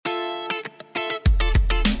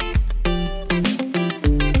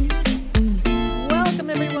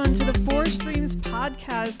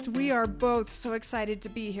podcast. We are both so excited to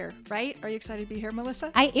be here, right? Are you excited to be here,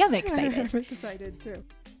 Melissa? I am excited. I'm excited too.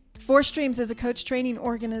 Four Streams is a coach training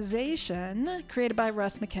organization created by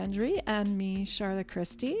Russ McKendry and me, Charlotte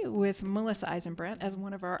Christie, with Melissa Eisenbrandt as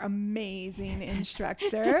one of our amazing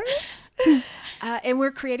instructors. And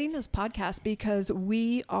we're creating this podcast because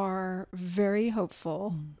we are very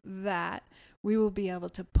hopeful that we will be able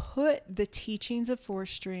to put the teachings of Four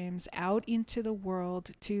Streams out into the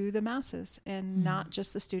world to the masses and not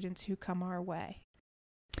just the students who come our way.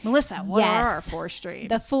 Melissa, what are our four streams?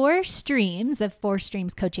 The four streams of Four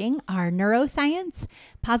Streams coaching are neuroscience,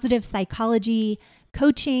 positive psychology,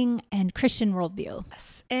 coaching, and Christian worldview.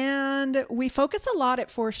 Yes. And we focus a lot at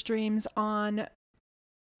Four Streams on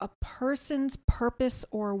a person's purpose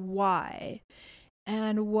or why.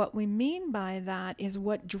 And what we mean by that is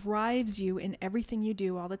what drives you in everything you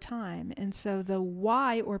do all the time. And so the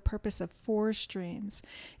why or purpose of Four Streams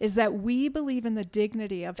is that we believe in the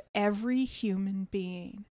dignity of every human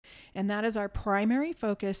being. And that is our primary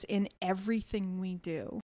focus in everything we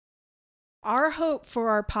do. Our hope for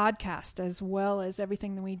our podcast, as well as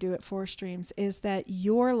everything that we do at Four Streams, is that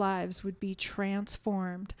your lives would be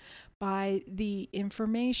transformed by the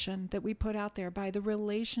information that we put out there, by the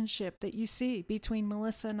relationship that you see between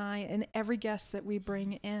Melissa and I and every guest that we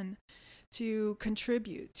bring in to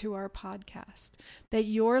contribute to our podcast, that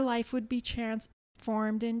your life would be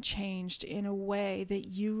transformed and changed in a way that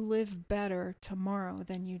you live better tomorrow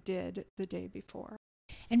than you did the day before.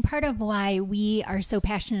 And part of why we are so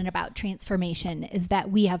passionate about transformation is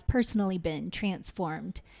that we have personally been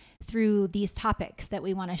transformed through these topics that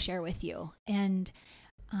we want to share with you. And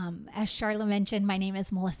as Charlotte mentioned, my name is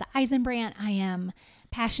Melissa Eisenbrandt. I am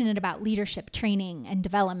passionate about leadership training and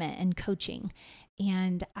development and coaching.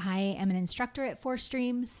 And I am an instructor at Four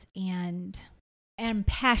Streams and am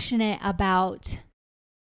passionate about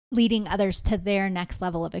leading others to their next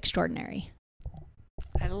level of extraordinary.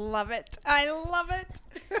 I love it. I love it.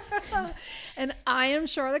 And I am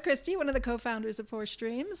Charlotte Christie, one of the co-founders of Four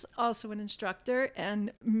Streams, also an instructor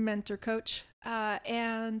and mentor coach.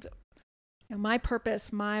 And my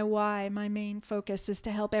purpose, my why, my main focus is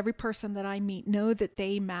to help every person that I meet know that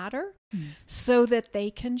they matter so that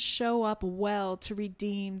they can show up well to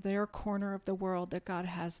redeem their corner of the world that God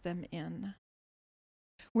has them in.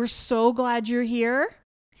 We're so glad you're here.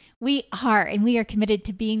 We are, and we are committed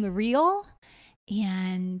to being real.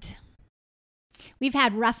 And we've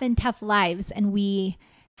had rough and tough lives, and we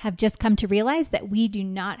have just come to realize that we do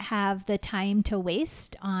not have the time to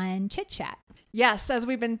waste on chit chat. Yes, as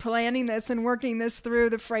we've been planning this and working this through,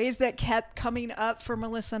 the phrase that kept coming up for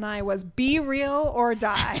Melissa and I was be real or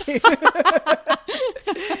die.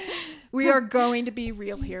 We are going to be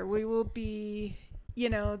real here. We will be,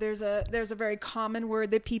 there's a very common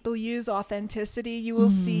word that people use, authenticity. You will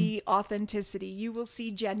see authenticity. You will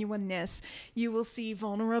see genuineness. You will see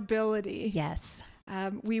vulnerability. Yes.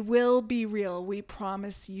 We will be real. We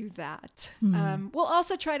promise you that. We'll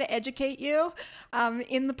also try to educate you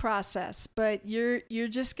in the process, but you're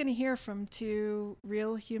just going to hear from two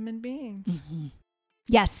real human beings.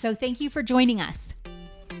 Yes. So thank you for joining us.